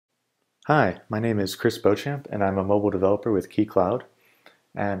Hi, my name is Chris Beauchamp, and I'm a mobile developer with Kii Cloud.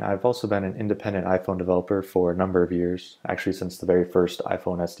 And I've also been an independent iPhone developer for a number of years, actually since the very first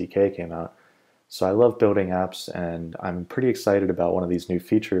iPhone SDK came out. So I love building apps, and I'm pretty excited about one of these new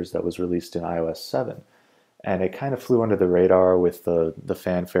features that was released in iOS 7. And it kind of flew under the radar with the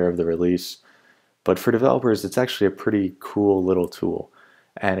fanfare of the release. But for developers, it's actually a pretty cool little tool,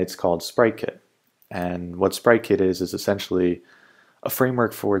 and it's called Sprite Kit. And what Sprite Kit is essentially a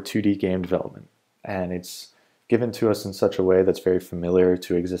framework for 2D game development. And it's given to us in such a way that's very familiar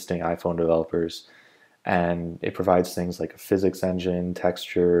to existing iPhone developers. And it provides things like a physics engine,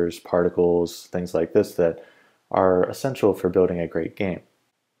 textures, particles, things like this that are essential for building a great game.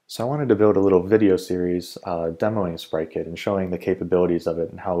 So I wanted to build a little video series demoing SpriteKit and showing the capabilities of it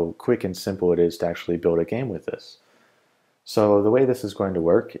and how quick and simple it is to actually build a game with this. So the way this is going to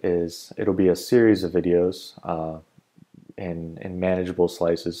work is it'll be a series of videos in manageable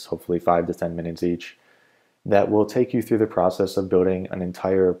slices, hopefully 5 to 10 minutes each, that will take you through the process of building an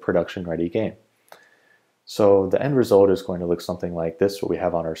entire production-ready game. So the end result is going to look something like this, what we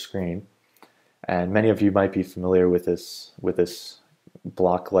have on our screen. And many of you might be familiar with this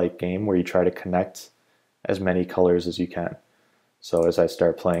block-like game where you try to connect as many colors as you can. So as I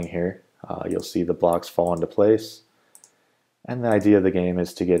start playing here, you'll see the blocks fall into place. And the idea of the game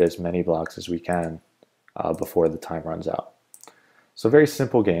is to get as many blocks as we can before the time runs out. So very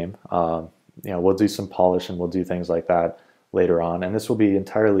simple game. We'll do some polish and we'll do things like that later on, and this will be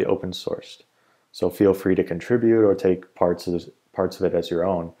entirely open sourced. So feel free to contribute or take parts of it as your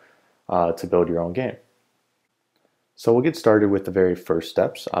own to build your own game. So we'll get started with the very first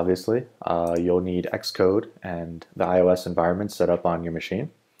steps. Obviously, you'll need Xcode and the iOS environment set up on your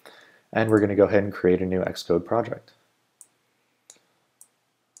machine, and we're going to go ahead and create a new Xcode project.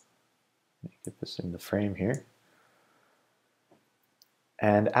 Let me get this in the frame here.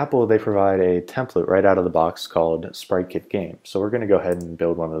 And Apple, they provide a template right out of the box called SpriteKit Game. So we're going to go ahead and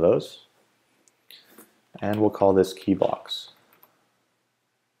build one of those. And we'll call this key blocks.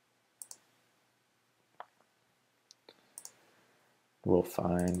 We'll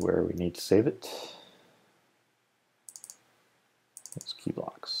find where we need to save it. It's key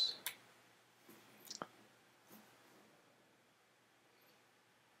blocks.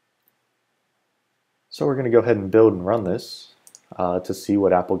 So we're going to go ahead and build and run this to see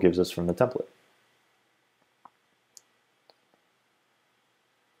what Apple gives us from the template.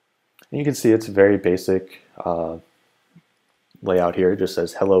 And you can see it's a very basic layout here. It just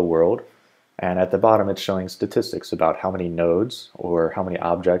says hello world. And at the bottom it's showing statistics about how many nodes or how many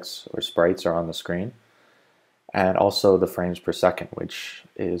objects or sprites are on the screen. And also the frames per second, which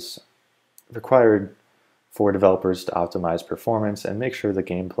is required for developers to optimize performance and make sure the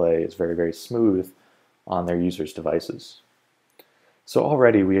gameplay is very, very smooth on their users' devices. So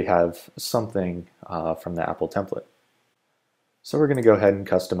already we have something from the Apple template. So we're going to go ahead and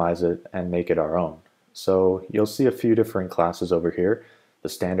customize it and make it our own. So you'll see a few different classes over here, the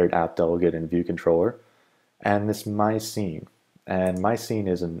standard app delegate and view controller, and this my scene. And my scene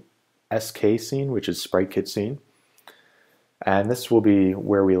is an SK scene, which is SpriteKit scene. And this will be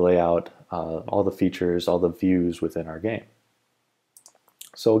where we lay out all the features, all the views within our game.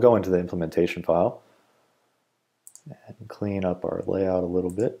 So we'll go into the implementation file and clean up our layout a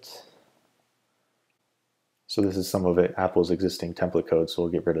little bit. So this is some of Apple's existing template code, so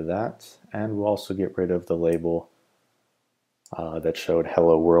we'll get rid of that. And we'll also get rid of the label that showed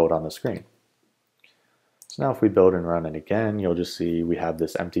hello world on the screen. So now if we build and run it again, you'll just see we have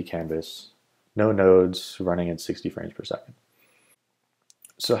this empty canvas, no nodes, running at 60 frames per second.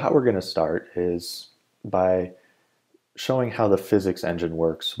 So how we're going to start is by showing how the physics engine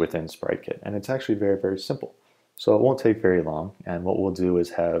works within SpriteKit. And it's actually very, very simple. So it won't take very long, and what we'll do is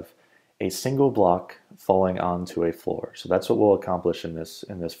have a single block falling onto a floor. So that's what we'll accomplish in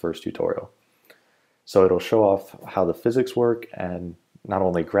this first tutorial. So it'll show off how the physics work and not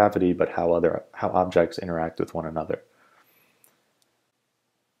only gravity, but how objects interact with one another.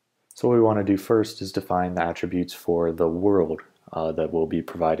 So what we want to do first is define the attributes for the world that we'll be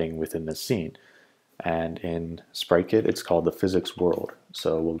providing within the scene. And in SpriteKit, it's called the physics world.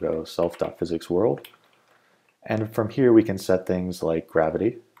 So we'll go self.physicsWorld. And from here we can set things like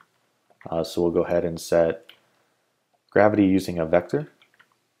gravity. So we'll go ahead and set gravity using a vector.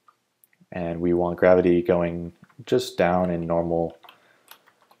 And we want gravity going just down in a normal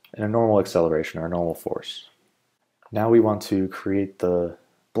acceleration or a normal force. Now we want to create the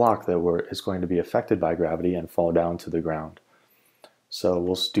block that is going to be affected by gravity and fall down to the ground. So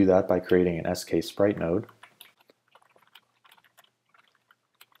we'll do that by creating an SK Sprite node.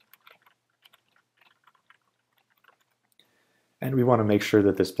 And we want to make sure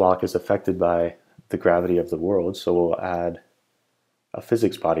that this block is affected by the gravity of the world, so we'll add a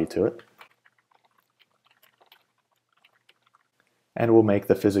physics body to it. And we'll make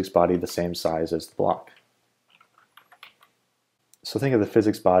the physics body the same size as the block. So think of the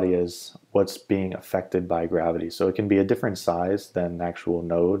physics body as what's being affected by gravity. So it can be a different size than the actual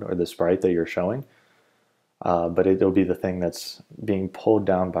node or the sprite that you're showing, but it'll be the thing that's being pulled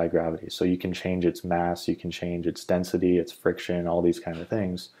down by gravity. So you can change its mass, you can change its density, its friction, all these kind of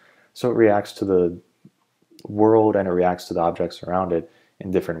things. So it reacts to the world and it reacts to the objects around it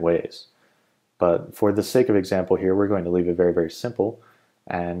in different ways. But for the sake of example here, we're going to leave it very, very simple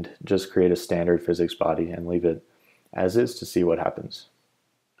and just create a standard physics body and leave it as is to see what happens.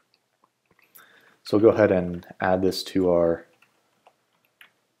 So we'll go ahead and add this to our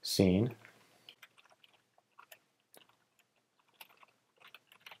scene.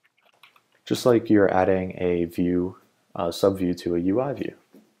 Just like you're adding a view, subview to a UI view.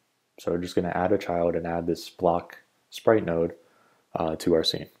 So we're just going to add a child and add this block sprite node to our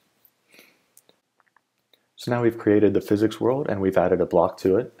scene. So now we've created the physics world and we've added a block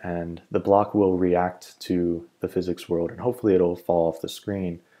to it, and the block will react to the physics world and hopefully it'll fall off the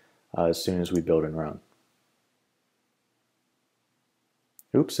screen as soon as we build and run.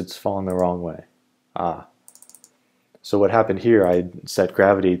 Oops, it's fallen the wrong way. So what happened here, I set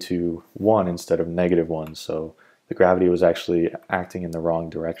gravity to 1 instead of -1, so the gravity was actually acting in the wrong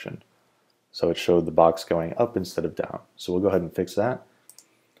direction. So it showed the box going up instead of down. So we'll go ahead and fix that.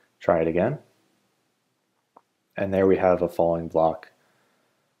 Try it again. And there we have a falling block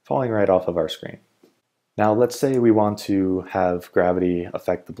falling right off of our screen. Now let's say we want to have gravity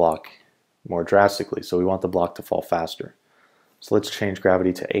affect the block more drastically, so we want the block to fall faster. So let's change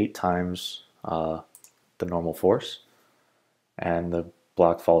gravity to 8 times the normal force, and the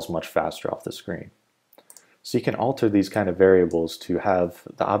block falls much faster off the screen. So you can alter these kind of variables to have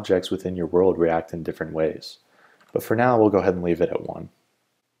the objects within your world react in different ways. But for now, we'll go ahead and leave it at 1.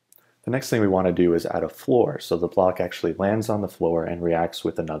 The next thing we want to do is add a floor, so the block actually lands on the floor and reacts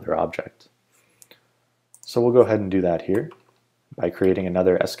with another object. So we'll go ahead and do that here by creating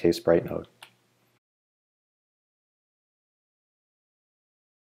another SK Sprite node.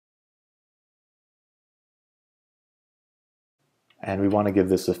 And we want to give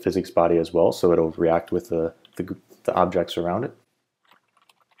this a physics body as well, so it'll react with the objects around it.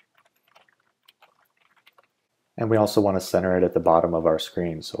 And we also want to center it at the bottom of our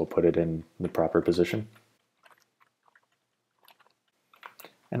screen, so we'll put it in the proper position.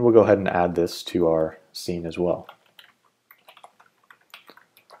 And we'll go ahead and add this to our scene as well.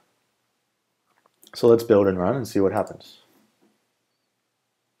 So let's build and run and see what happens.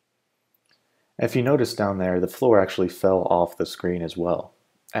 If you notice down there, the floor actually fell off the screen as well.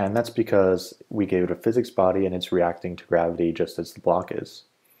 And that's because we gave it a physics body and it's reacting to gravity just as the block is.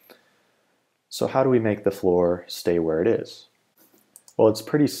 So how do we make the floor stay where it is? Well, it's a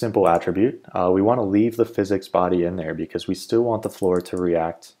pretty simple attribute. We want to leave the physics body in there because we still want the floor to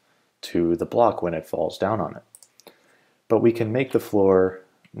react to the block when it falls down on it. But we can make the floor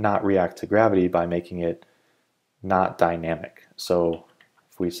not react to gravity by making it not dynamic. So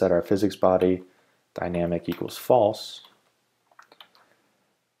if we set our physics body dynamic equals false,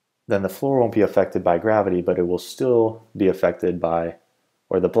 then the floor won't be affected by gravity, but it will still be affected by,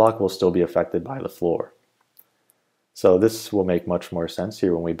 or the block will still be affected by the floor. So this will make much more sense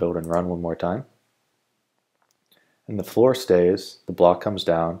here when we build and run one more time. And the floor stays, the block comes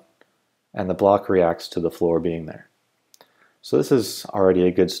down, and the block reacts to the floor being there. So this is already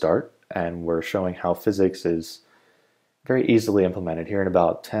a good start, and we're showing how physics is very easily implemented here in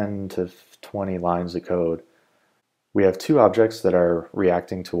about 10 to 20 lines of code. We have 2 objects that are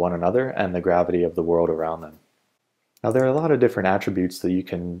reacting to one another and the gravity of the world around them. Now there are a lot of different attributes that you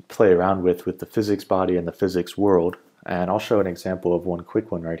can play around with the physics body and the physics world, and I'll show an example of one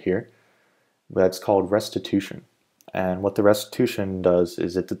quick one right here. That's called Restitution. And what the Restitution does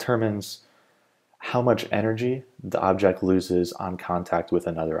is it determines how much energy the object loses on contact with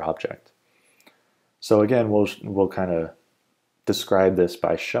another object. So again, we'll kind of describe this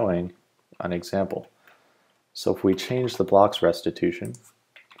by showing an example. So if we change the block's restitution,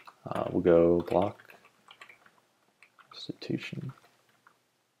 we'll go block restitution,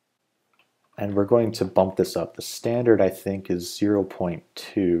 and we're going to bump this up. The standard I think is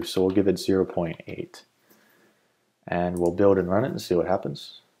 0.2, so we'll give it 0.8. And we'll build and run it and see what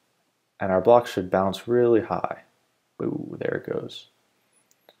happens. And our block should bounce really high. Ooh, there it goes.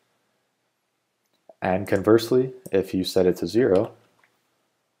 And conversely, if you set it to 0,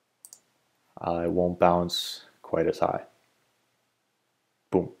 it won't bounce quite as high.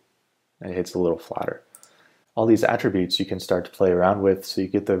 Boom. It hits a little flatter. All these attributes you can start to play around with so you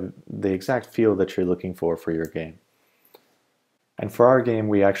get the exact feel that you're looking for your game. And for our game,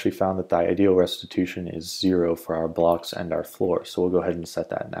 we actually found that the ideal restitution is 0 for our blocks and our floor, so we'll go ahead and set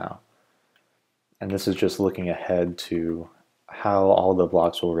that now. And this is just looking ahead to how all the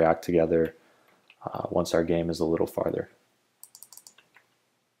blocks will react together once our game is a little farther.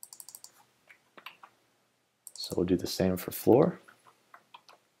 So we'll do the same for floor.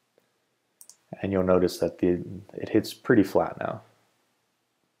 And you'll notice that it hits pretty flat now.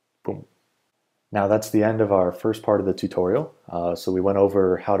 Boom. Now that's the end of our first part of the tutorial. So we went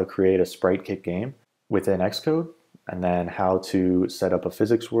over how to create a Sprite Kit game within Xcode, and then how to set up a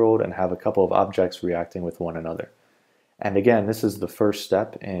physics world and have a couple of objects reacting with one another. And again, this is the first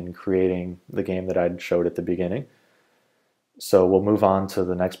step in creating the game that I showed at the beginning. So we'll move on to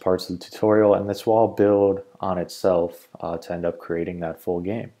the next parts of the tutorial, and this will all build on itself to end up creating that full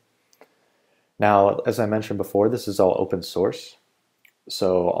game. Now, as I mentioned before, this is all open source.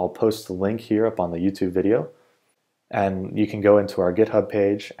 So I'll post the link here up on the YouTube video, and you can go into our GitHub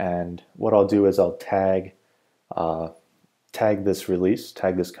page, and what I'll do is I'll tag this release,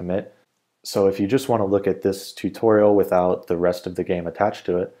 tag this commit. So if you just want to look at this tutorial without the rest of the game attached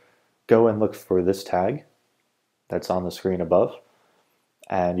to it, go and look for this tag that's on the screen above,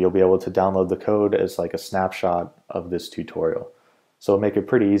 and you'll be able to download the code as like a snapshot of this tutorial. So it'll make it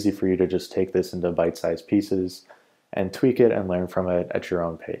pretty easy for you to just take this into bite-sized pieces and tweak it and learn from it at your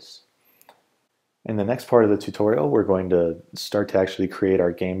own pace. In the next part of the tutorial, we're going to start to actually create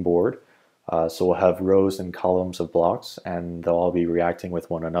our game board. So we'll have rows and columns of blocks, and they'll all be reacting with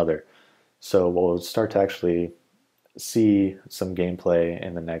one another. So we'll start to actually see some gameplay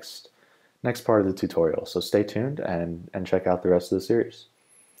in the next part of the tutorial. So stay tuned and check out the rest of the series.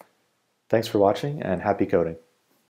 Thanks for watching, and happy coding.